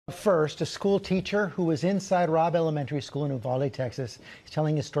first, a school teacher who was inside Robb Elementary School in Uvalde, Texas, is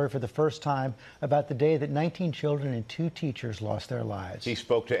telling his story for the first time about the day that 19 children and 2 teachers lost their lives. He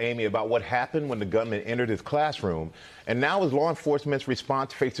spoke to Amy about what happened when the gunman entered his classroom. And now as law enforcement's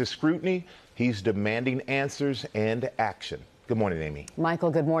response faces scrutiny, he's demanding answers and action. Good morning, Amy. Michael,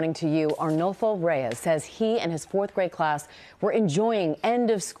 good morning to you. Arnulfo Reyes says he and his 4th grade class were enjoying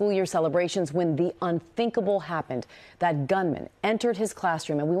end of school year celebrations when the unthinkable happened. That gunman entered his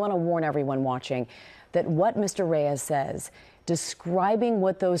classroom, and we want to warn everyone watching that what Mr. Reyes says, describing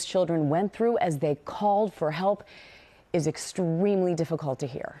what those children went through as they called for help, is extremely difficult to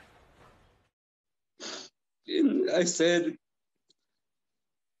hear. I said,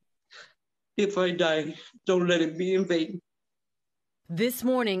 if I die, don't let it be in vain. This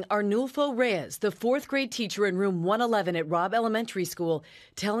morning, Arnulfo Reyes, the 4th grade teacher in room 111 at Robb Elementary School,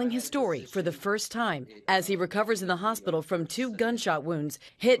 telling his story for the first time as he recovers in the hospital from 2 gunshot wounds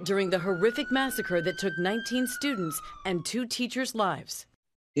hit during the horrific massacre that took 19 students and 2 teachers' lives.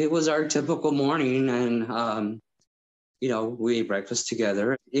 It was our typical morning, and, we ate breakfast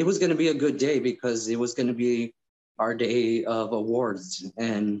together. It was going to be a good day because it was going to be our day of awards.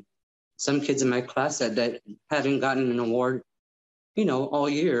 And some kids in my class that hadn't gotten an award all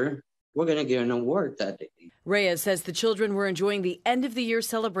year, we're going to get an award that day. Reyes says the children were enjoying the end of the year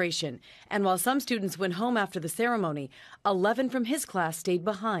celebration. And while some students went home after the ceremony, 11 from his class stayed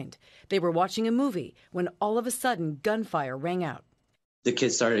behind. They were watching a movie when all of a sudden gunfire rang out. The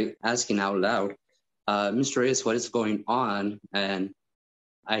kids started asking out loud, Mr. Reyes, what is going on? And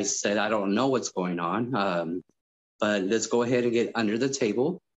I said, I don't know what's going on, but let's go ahead and get under the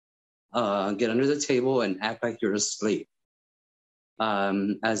table. Get under the table and act like you're asleep.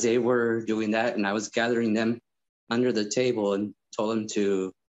 As they were doing that, and I was gathering them under the table and told them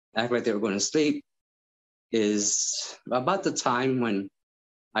to act like they were going to sleep, is about the time when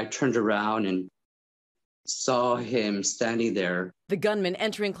I turned around and saw him standing there. The gunman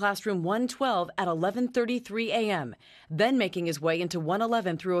entering classroom 112 at 11:33 a.m., then making his way into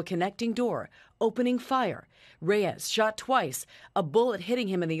 111 through a connecting door, opening fire. Reyes shot twice, a bullet hitting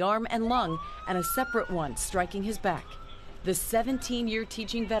him in the arm and lung, and a separate one striking his back. The 17-year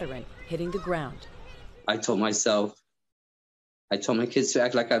teaching veteran hitting the ground. I told my kids to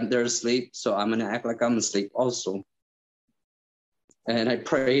act like they're asleep, so I'm going to act like I'm asleep also. And I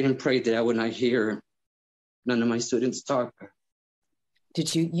prayed and prayed that I would not hear none of my students talk.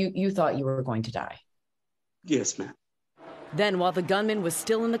 Did you thought you were going to die? Yes, ma'am. Then, while the gunman was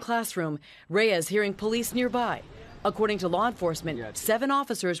still in the classroom, Reyes hearing police nearby. According to law enforcement, 7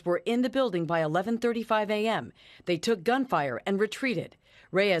 officers were in the building by 11:35 a.m. They took gunfire and retreated.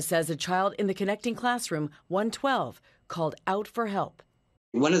 Reyes says a child in the connecting classroom, 112, called out for help.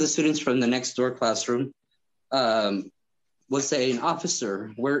 One of the students from the next door classroom was saying,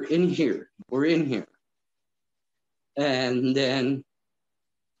 "Officer, we're in here. We're in here." And then,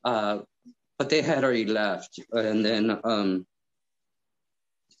 but they had already left. And then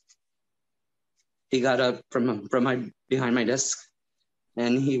he got up from behind my desk,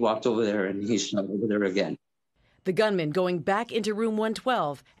 and he walked over there, and he shot over there again. The gunman going back into room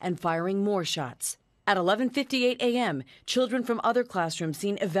 112 and firing more shots. At 11:58 a.m., children from other classrooms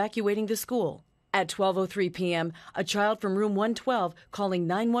seen evacuating the school. At 12:03 p.m., a child from room 112 calling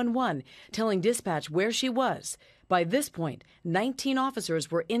 911, telling dispatch where she was. By this point, 19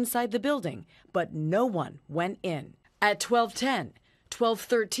 officers were inside the building, but no one went in. At 12:10,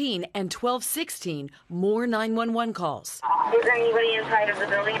 12:13, and 12:16, more 911 calls. Is there anybody inside of the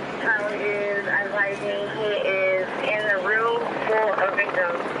building? Tyler is advising he is in the room full of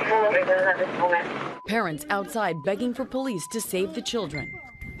victims at this moment. Parents outside begging for police to save the children.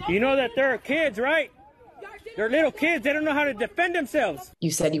 You know that there are kids, right? They're little kids. They don't know how to defend themselves.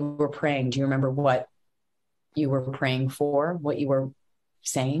 You said you were praying. Do you remember what you were praying for, what you were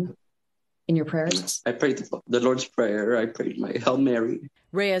saying in your prayers? I prayed the Lord's Prayer. I prayed my Hail Mary.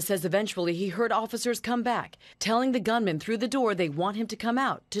 Reyes says eventually he heard officers come back, telling the gunman through the door they want him to come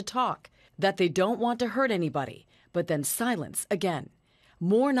out to talk, that they don't want to hurt anybody, but then silence again.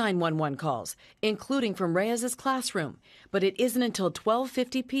 More 911 calls, including from Reyes's classroom, but it isn't until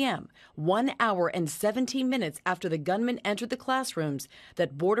 12:50 p.m., 1 hour and 17 minutes after the gunman entered the classrooms,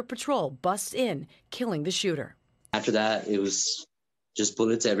 that Border Patrol busts in, killing the shooter. After that, it was just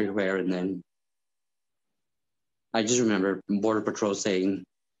bullets everywhere, and then I just remember Border Patrol saying,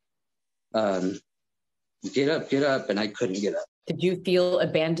 get up, and I couldn't get up. Did you feel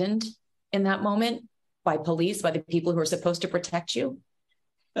abandoned in that moment by police, by the people who are supposed to protect you?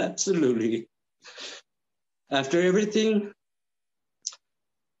 Absolutely. After everything,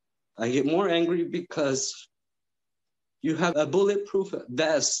 I get more angry because You have a bulletproof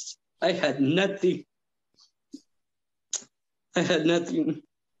vest. I had nothing. I had nothing.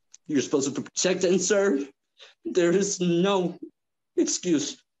 You're supposed to protect and serve. There is no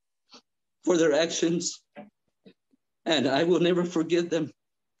excuse for their actions. And I will never forgive them.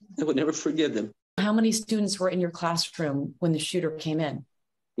 I will never forgive them. How many students were in your classroom when the shooter came in?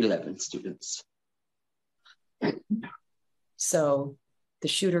 11 students. So the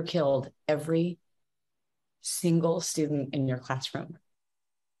shooter killed every single student in your classroom.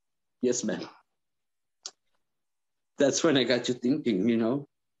 Yes, ma'am. That's when I got to thinking, you know,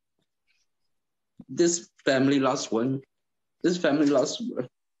 this family lost one. This family lost one.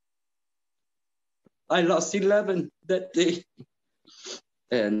 I lost 11 that day.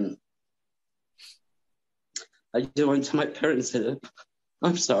 And I just went to my parents and said,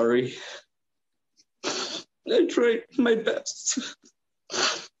 I'm sorry. I tried my best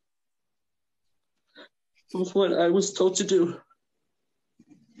with what I was told to do.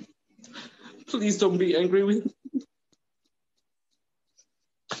 Please don't be angry with me.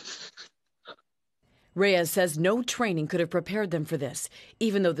 Reyes says no training could have prepared them for this.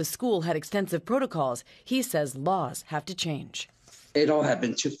 Even though the school had extensive protocols, he says laws have to change. It all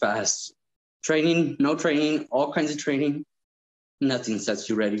happened too fast. Training, no training, all kinds of training. Nothing gets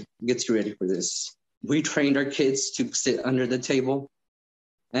you ready for this. We trained our kids to sit under the table.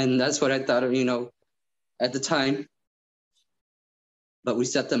 And that's what I thought of, you know, at the time. But we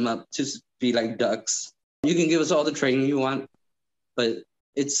set them up to be like ducks. You can give us all the training you want, but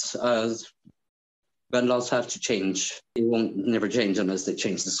it's gun laws have to change. It won't never change unless they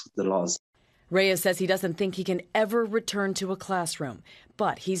change the laws. Reyes says he doesn't think he can ever return to a classroom,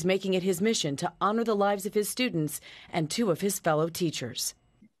 but he's making it his mission to honor the lives of his students and 2 of his fellow teachers.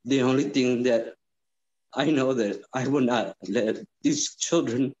 The only thing that I know that I will not let these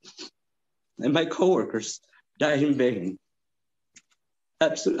children and my coworkers die in vain.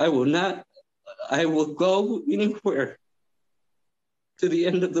 Absolutely, I will not. I will go anywhere to the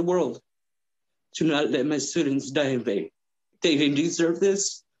end of the world to not let my students die in vain. They didn't deserve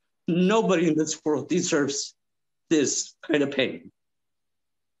this. Nobody in this world deserves this kind of pain.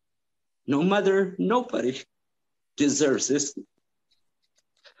 No mother, nobody deserves this.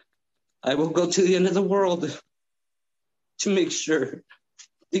 I will go to the end of the world to make sure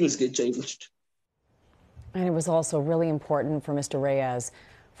things get changed. And it was also really important for Mr. Reyes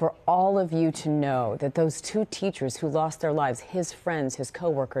for all of you to know that those 2 teachers who lost their lives, his friends, his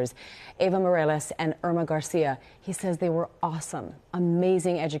co-workers, Eva Morales and Irma Garcia, he says they were awesome,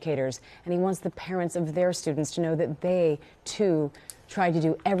 amazing educators, and he wants the parents of their students to know that they, too, tried to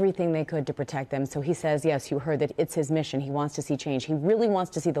do everything they could to protect them. So he says, yes, you heard that it's his mission. He wants to see change. He really wants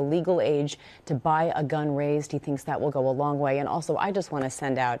to see the legal age to buy a gun raised. He thinks that will go a long way. And also, I just want to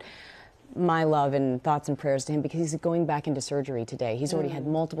send out my love and thoughts and prayers to him because he's going back into surgery today. He's already had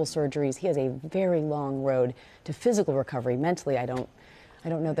multiple surgeries. He has a very long road to physical recovery. Mentally, I don't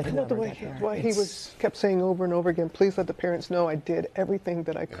know that he'll ever get there. Why he kept saying over and over again, please let the parents know I did everything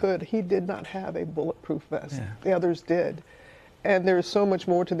that I could. He did not have a bulletproof vest. Yeah. The others did. And there's so much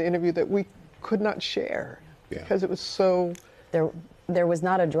more to the interview that we could not share because it was so... There was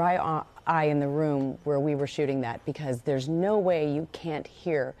not a dry eye in the room where we were shooting that because there's no way you can't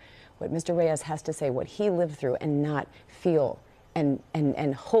hear what Mr. Reyes has to say, what he lived through, and not feel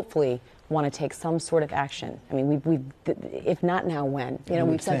and hopefully want to take some sort of action. I mean, we if not now, when? You know,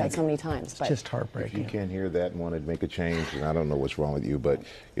 we've said that so many times. It's just heartbreaking. If you can't hear that and want to make a change, and I don't know what's wrong with you, but,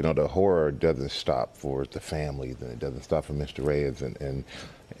 you know, the horror doesn't stop for the family, then it doesn't stop for Mr. Reyes and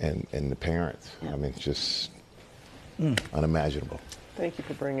the parents. Yeah. I mean, it's just unimaginable. Thank you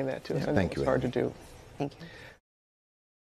for bringing that to us. I know Thank it's you, hard Amy. to do. Thank you.